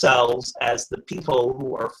proclaim yourselves as the people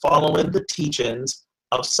who are following the teachings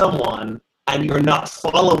of someone, and you're not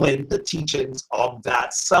following the teachings of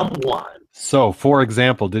that someone. So, for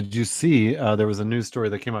example, did you see there was a news story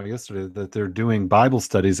that came out yesterday that they're doing Bible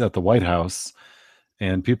studies at the White House,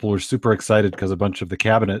 and people were super excited because a bunch of the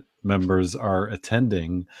cabinet members are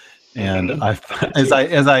attending. And as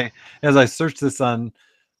I searched this on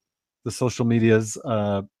the social medias,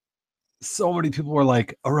 so many people were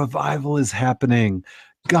like, a revival is happening.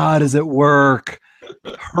 God is at work.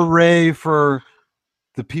 Hooray for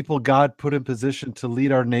the people God put in position to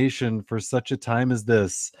lead our nation for such a time as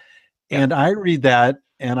this. And I read that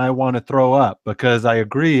and I want to throw up because I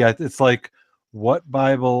agree. It's like, what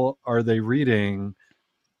Bible are they reading?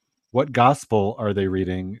 What gospel are they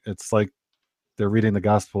reading? It's like they're reading the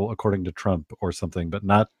gospel according to Trump or something, but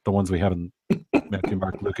not the ones we have in Matthew,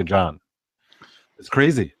 Mark, Luke, and John. It's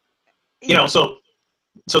crazy. You know, so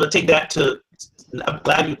to take that to, I'm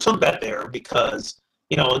glad you took that there because,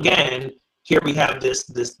 you know, again, here we have this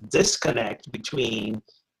disconnect between,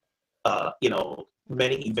 you know,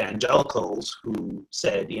 many evangelicals who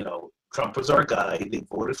said, you know, Trump was our guy. They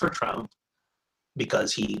voted for Trump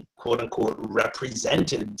because he, quote unquote,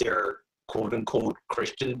 represented their, quote unquote,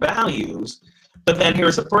 Christian values. But then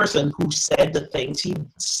here's a person who said the things he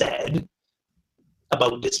said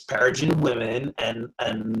about disparaging women and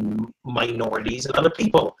minorities and other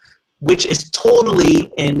people, which is totally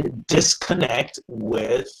in disconnect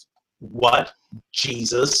with what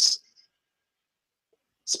Jesus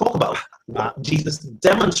spoke about, what Jesus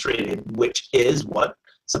demonstrated, which is what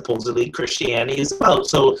supposedly Christianity is about.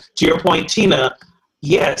 So to your point, Tina,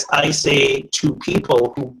 yes, I say to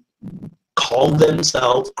people who call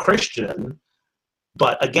themselves Christian,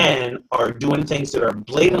 but again, are doing things that are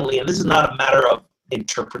blatantly, and this is not a matter of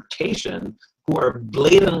interpretation, who are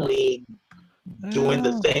blatantly doing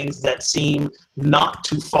the things that seem not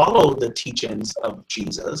to follow the teachings of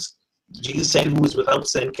Jesus. Jesus said, who is without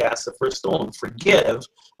sin cast the first stone, forgive.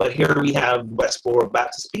 But here we have Westboro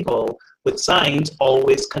Baptist people with signs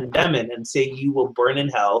always condemning and say you will burn in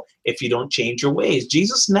hell if you don't change your ways.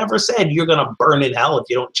 Jesus never said you're going to burn in hell if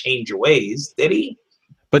you don't change your ways, did he?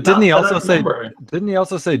 But didn't he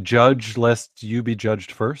also say judge lest you be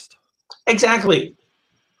judged first? Exactly.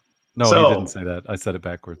 No, he didn't say that. I said it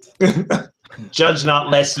backwards. Judge not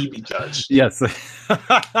lest ye be judged. Yes.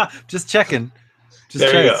 Just checking.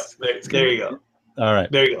 There you go. There you go. All right.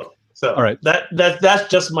 There you go. So all right. That's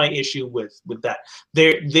just my issue with that.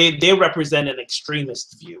 They represent an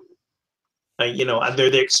extremist view. You know, they're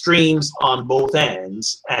the extremes on both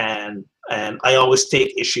ends, and I always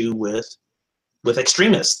take issue with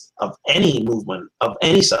extremists of any movement, of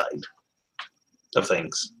any side of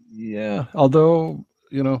things. Yeah, although,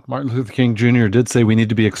 you know, Martin Luther King Jr. did say we need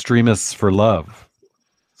to be extremists for love.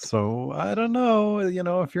 So I don't know, you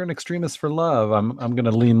know, if you're an extremist for love, I'm going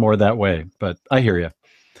to lean more that way. But I hear you.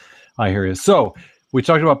 So we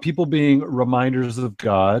talked about people being reminders of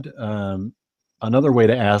God. Another way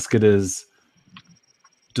to ask it is,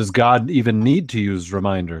 does God even need to use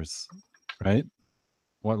reminders? Right?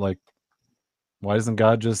 Why doesn't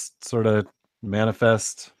God just sort of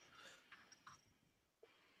manifest?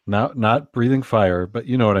 Not breathing fire, but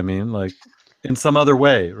you know what I mean, like in some other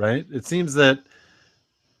way, right? It seems that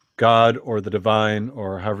God or the divine,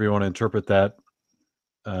 or however you want to interpret that,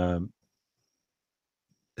 has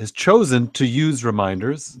chosen to use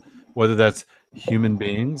reminders, whether that's human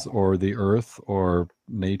beings or the earth or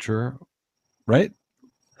nature, right?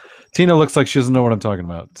 Tina looks like she doesn't know what I'm talking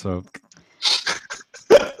about, so...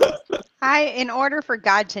 In order for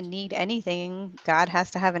God to need anything, God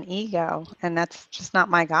has to have an ego, and that's just not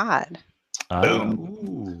my God.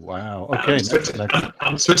 Ooh, wow. Okay.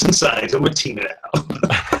 I'm switching sides. I'm with Tina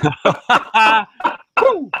now.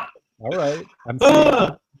 All right. I'm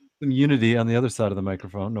seeing some unity on the other side of the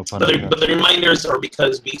microphone. No pun. But the reminders are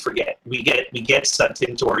because we forget. We get sucked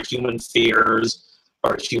into our human fears,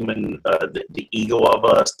 our human the ego of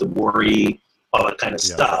us, the worry, all that kind of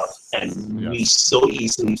stuff, and we so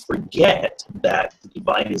easily forget that the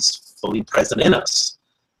divine is fully present in us.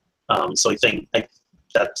 So I think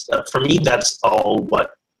that's for me, that's all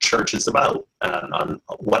what church is about, and on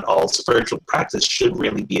what all spiritual practice should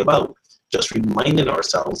really be about. Just reminding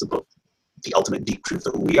ourselves about the ultimate deep truth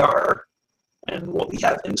of who we are and what we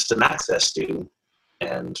have instant access to,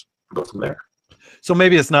 and go from there. So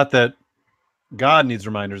maybe it's not that God needs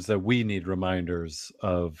reminders, that we need reminders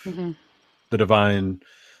of the divine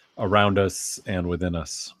around us and within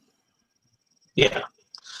us. Yeah.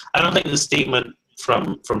 I don't think the statement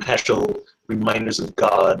from Heschel, reminders of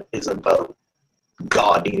God, is about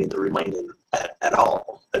God needing to remind him at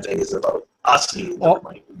all. I think it's about us needing to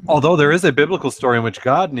remind him. Although there is a biblical story in which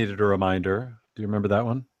God needed a reminder. Do you remember that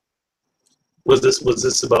one? Was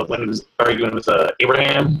this about when he was arguing with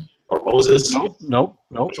Abraham or Moses? Nope.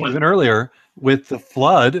 Even earlier, with the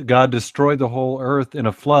flood, God destroyed the whole earth in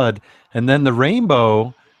a flood, and then the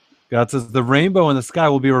rainbow. God says, the rainbow in the sky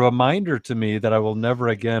will be a reminder to me that I will never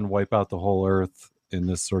again wipe out the whole earth in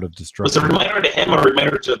this sort of destruction. Was it a reminder to him or a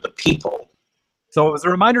reminder to the people? So it was a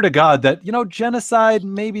reminder to God that, genocide,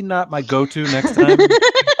 maybe not my go-to next time.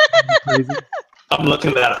 Crazy. I'm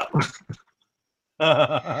looking that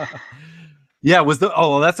up. Yeah,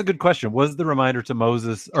 that's a good question. Was the reminder to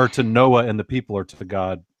Moses or to Noah and the people or to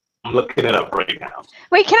God? I'm looking it up right now.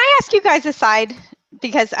 Wait, can I ask you guys a side?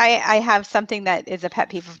 Because I have something that is a pet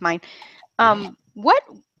peeve of mine.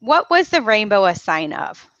 What was the rainbow a sign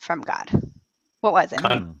of from God? What was it?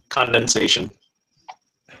 Condensation.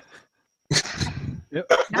 Not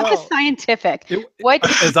the scientific.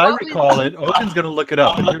 As I recall it, Odin's going to look it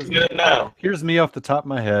up. I'm looking at it now. Here's me off the top of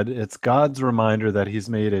my head. It's God's reminder that he's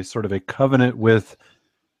made a sort of a covenant with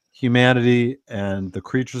humanity and the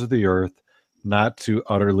creatures of the earth not to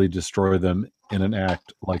utterly destroy them in an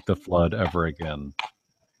act like the flood ever again.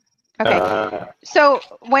 Okay. So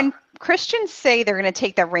when Christians say they're going to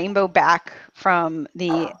take the rainbow back from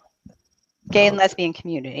the gay and lesbian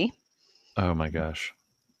community. Oh my gosh.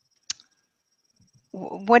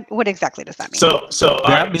 What exactly does that mean? So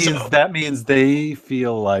that means they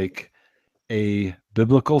feel like a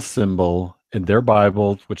biblical symbol in their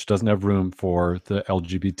Bible, which doesn't have room for the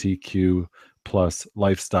LGBTQ plus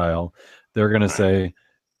lifestyle. They're going to say,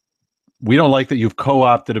 we don't like that you've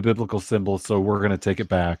co-opted a biblical symbol, so we're going to take it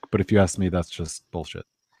back. But if you ask me, that's just bullshit.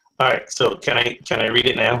 All right. So can I read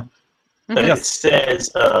it now? Mm-hmm. It says,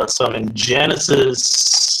 so in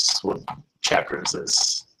Genesis, what chapter is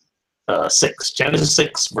this? 6. Genesis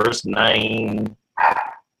 6, verse 9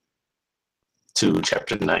 to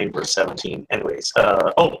chapter 9, verse 17. Anyways,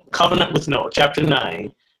 covenant with Noah, chapter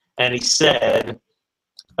 9. And he said,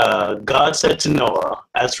 God said to Noah,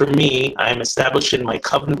 as for me, I am establishing my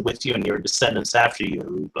covenant with you and your descendants after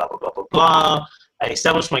you, blah, blah, blah, blah, blah. I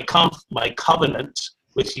establish my covenant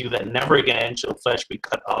with you that never again shall flesh be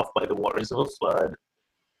cut off by the waters of a flood.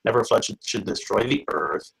 Never flesh should destroy the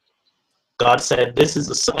earth. God said, this is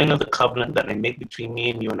the sign of the covenant that I make between me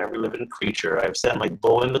and you and every living creature. I have set my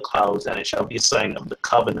bow in the clouds, and it shall be a sign of the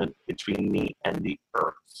covenant between me and the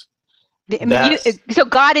earth. So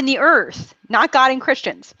God in the earth, not God in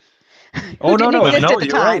Christians. Oh, no,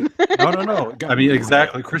 you're right. No. I mean,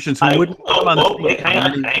 exactly. Christians who wouldn't come on the wait,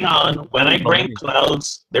 hang on. When I bring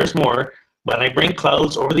clouds, there's more. When I bring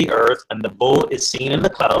clouds over the earth and the bow is seen in the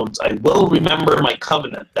clouds, I will remember my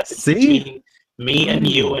covenant that is between me and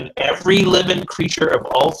you and every living creature of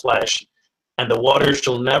all flesh, and the waters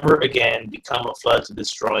shall never again become a flood to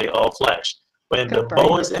destroy all flesh. When the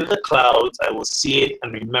bow is in the clouds, I will see it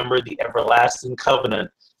and remember the everlasting covenant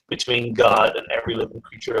between God and every living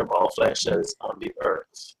creature of all flesh that is on the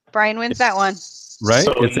earth. Brian wins that one. Right?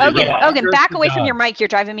 So, Ogun, back away from your mic. You're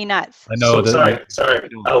driving me nuts. I know. Sorry.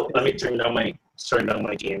 Oh, let me turn down my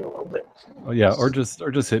game a little bit. Oh yeah, or just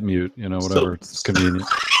hit mute. Whatever. It's convenient.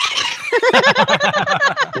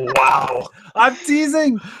 Wow. I'm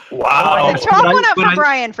teasing. Wow. Chalk one up for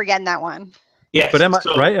Brian for getting that one. Yes. But am I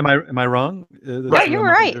right? Am I wrong? Right, you were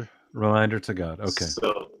right. Reminder to God. Okay.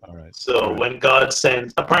 All right. So when God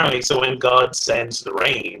sends the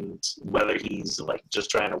rain, whether he's like just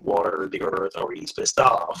trying to water the earth or he's pissed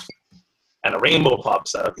off, and a rainbow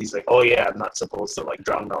pops up, he's like, "Oh yeah, I'm not supposed to like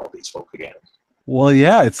drown all these folk again." Well,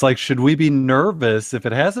 yeah, it's like, should we be nervous if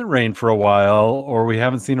it hasn't rained for a while or we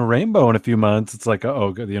haven't seen a rainbow in a few months? It's like,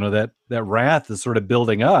 that wrath is sort of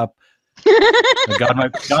building up.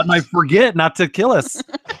 God might forget not to kill us,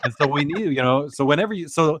 and so we need,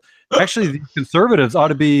 so actually the conservatives ought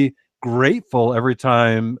to be grateful every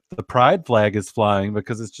time the pride flag is flying,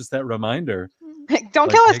 because it's just that reminder.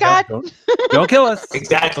 Don't kill us, God. Don't kill us.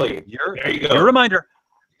 Exactly. There you go. Your reminder.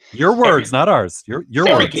 Your words, not ours. Your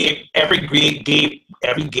words. Every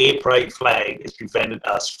gay pride flag has prevented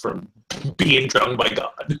us from being drowned by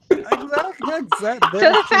God. Exactly.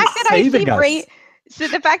 So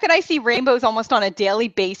the fact that I see rainbows almost on a daily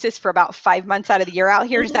basis for about 5 months out of the year out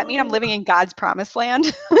here, does that mean I'm living in God's promised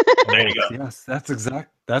land? There you go. Yes,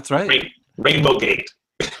 that's right. Rainbow Gate.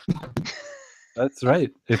 That's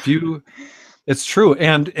right. It's true.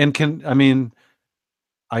 And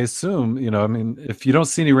I assume, if you don't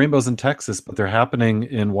see any rainbows in Texas, but they're happening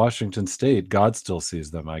in Washington State, God still sees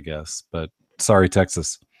them, I guess. But sorry,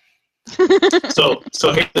 Texas. So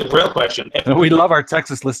here's the real question: We love our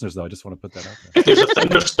Texas listeners, though. I just want to put that out there. if there's a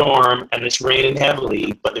thunderstorm and it's raining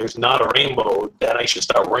heavily, but there's not a rainbow, then I should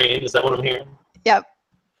start raining. Is that what I'm hearing? Yep.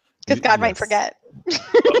 Because God might Yes. forget.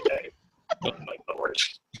 Okay. Oh my lord.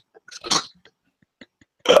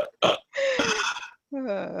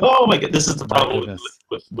 Oh my god, this is the My problem goodness.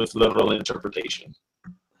 with literal interpretation.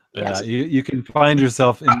 Yeah, you can find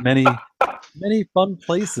yourself in many fun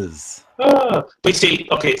places. But see,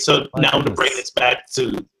 okay, so My now to goodness. bring us back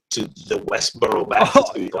to the Westboro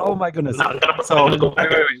Baptist people. Oh my goodness. No, I'm So gonna go back.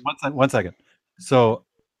 wait, one second. So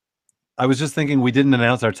I was just thinking we didn't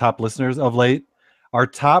announce our top listeners of late. Our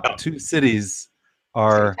top Oh. 2 cities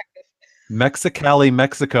are Mexicali,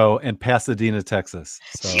 Mexico, and Pasadena, Texas.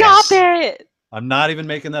 So Stop it! I'm not even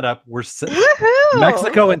making that up. We're Woohoo!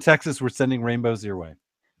 Mexico and Texas. We're sending rainbows your way.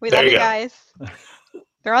 We There love you you go. guys.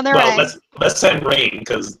 They're on their Well, way. let's send rain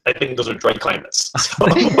because I think those are dry climates. So,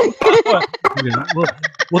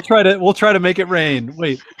 We'll try to make it rain.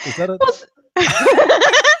 Wait, is that a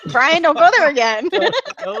Brian, don't go there again.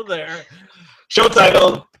 go there? show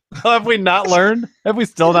title. Have we not learned? Have we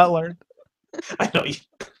still not learned? I know you.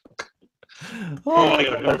 Oh my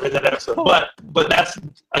god, I've never read that episode. But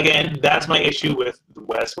that's my issue with the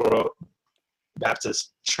Westboro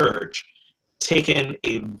Baptist Church, taking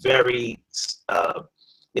a very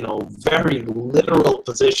very literal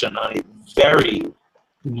position on a very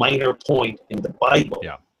minor point in the Bible.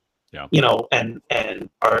 Yeah. Yeah. And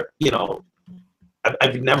are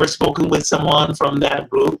I've never spoken with someone from that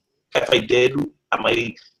group. If I did, I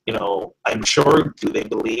might, I'm sure, do they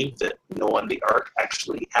believe that Noah and the ark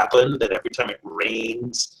actually happened, that every time it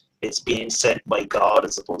rains, it's being sent by God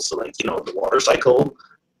as opposed to the water cycle?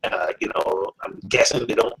 I'm guessing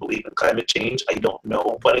they don't believe in climate change. I don't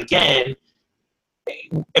know. But again,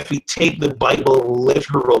 if we take the Bible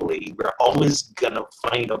literally, we're always going to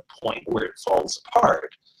find a point where it falls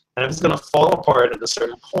apart. And if it's going to fall apart at a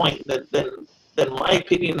certain point, then my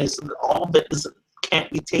opinion is that all of it can't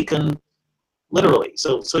be taken literally.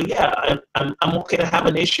 So yeah, I'm okay to have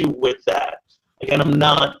an issue with that. Again, I'm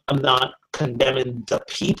not condemning the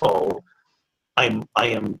people. I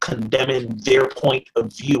am condemning their point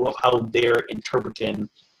of view of how they're interpreting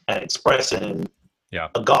and expressing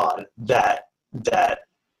a God that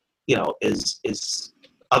is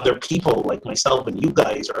other people like myself and you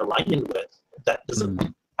guys are aligning with, that doesn't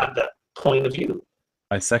have that point of view.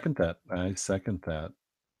 I second that.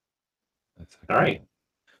 All right.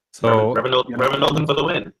 So Reverend Oldham for the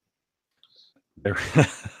win. there,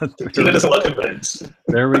 2 minutes of convince.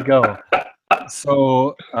 there we go.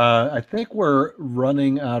 So I think we're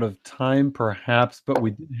running out of time, perhaps, but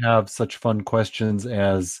we did have such fun questions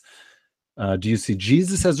as, do you see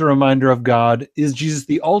Jesus as a reminder of God? Is Jesus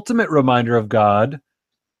the ultimate reminder of God?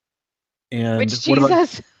 And Which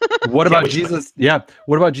Jesus? What about Jesus? Yeah.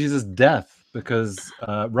 What about Jesus' death? Because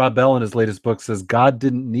Rob Bell in his latest book says God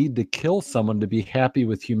didn't need to kill someone to be happy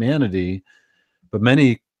with humanity. But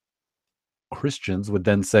many Christians would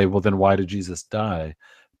then say, well, then why did Jesus die?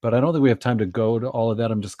 But I don't think we have time to go to all of that.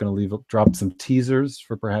 I'm just going to drop some teasers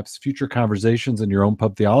for perhaps future conversations in your own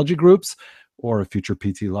pub theology groups or a future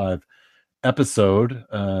PT Live episode.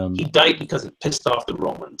 He died because it pissed off the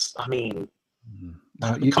Romans. I mean,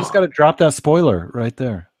 you just got to drop that spoiler right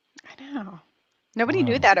there. I know. Nobody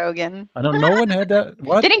knew that, Ogun. I know no one had that.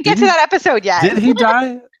 What? Didn't get to that episode yet. Did he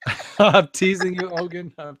die? I'm teasing you,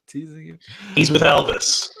 Ogun. I'm teasing you. He's with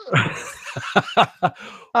Elvis.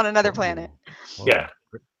 On another planet. Yeah.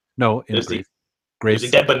 No, in there's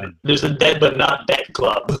a dead but not dead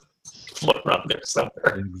club floating around there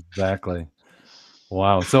somewhere. Exactly.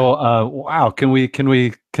 Wow. So wow, can we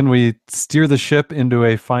steer the ship into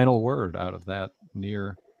a final word out of that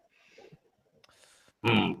near?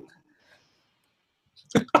 It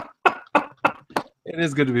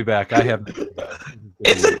is good to be back. I have.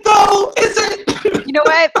 Is it though? Is it? You know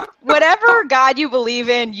what? Whatever God you believe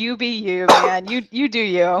in, you be you, man. You do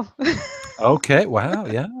you. Okay. Wow.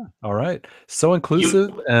 Yeah. All right. So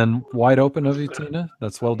inclusive and wide open of you, Tina.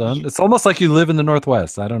 That's well done. It's almost like you live in the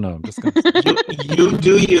Northwest. I don't know. I'm just gonna... you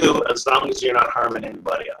do you, as long as you're not harming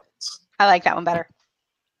anybody else. I like that one better.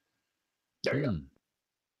 There you go.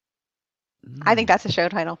 I think that's a show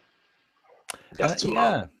title. That's too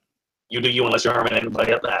long. You do you unless you're harming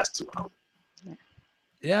anybody else. That's too long.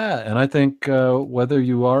 Yeah, and I think whether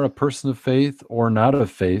you are a person of faith or not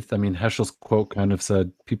of faith, I mean, Heschel's quote kind of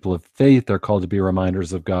said, people of faith are called to be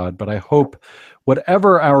reminders of God. But I hope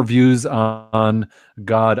whatever our views on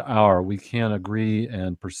God are, we can agree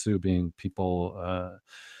and pursue being people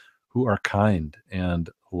who are kind and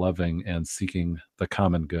loving and seeking the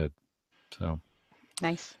common good. So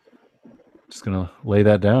nice. Just going to lay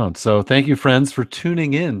that down. So thank you, friends, for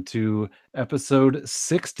tuning in to episode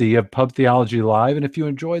 60 of Pub Theology Live. And if you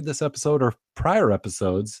enjoyed this episode or prior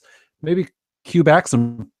episodes, maybe cue back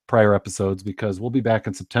some prior episodes, because we'll be back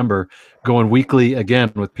in September going weekly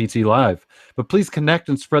again with PT Live. But please connect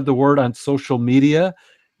and spread the word on social media.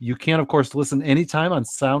 You can, of course, listen anytime on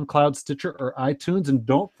SoundCloud, Stitcher, or iTunes. And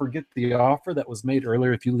don't forget the offer that was made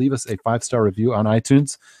earlier. If you leave us a 5-star review on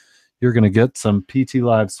iTunes, you're going to get some PT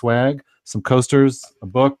Live swag, some coasters, a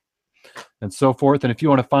book, and so forth. And if you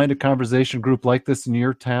want to find a conversation group like this in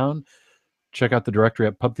your town, check out the directory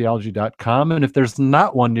at pubtheology.com. And if there's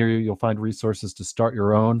not one near you, you'll find resources to start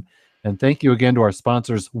your own. And thank you again to our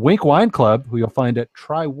sponsors, Wink Wine Club, who you'll find at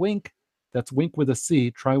TryWink. That's Wink with a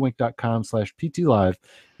C, trywink.com/PTLive,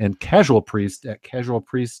 and Casual Priest at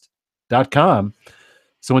casualpriest.com.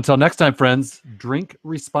 So until next time, friends, drink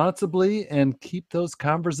responsibly and keep those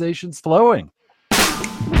conversations flowing.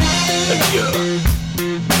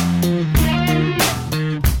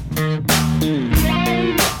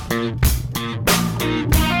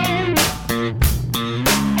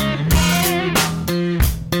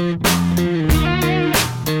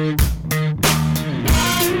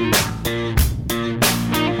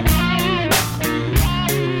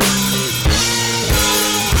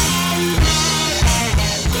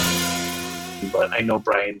 But I know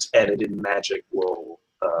Brian's edited magic will.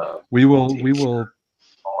 We will.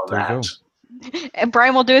 All of There you that. go. And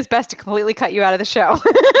Brian will do his best to completely cut you out of the show.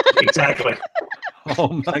 Exactly.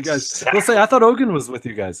 Oh my gosh. We'll say, I thought Ogun was with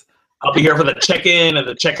you guys. I'll be here for the check-in and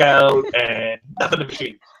the check-out and nothing in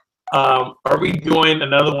between. Are we doing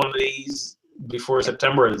another one of these before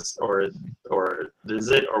September, or is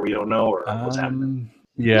it, or we don't know, or what's happening?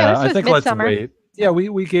 Yeah, this I was think midsummer. let's wait. Yeah,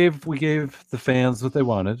 we gave the fans what they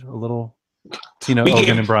wanted. A little Tina, We Ogun,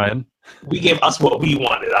 gave- and Brian. We gave us what we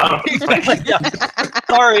wanted. I don't know. Yeah.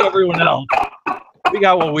 Sorry, everyone else. We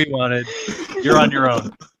got what we wanted. You're on your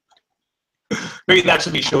own. Maybe that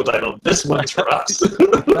should be show title. This one's for us.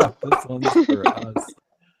 Yeah, this one's for us.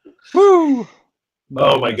 Woo!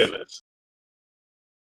 Oh my goodness.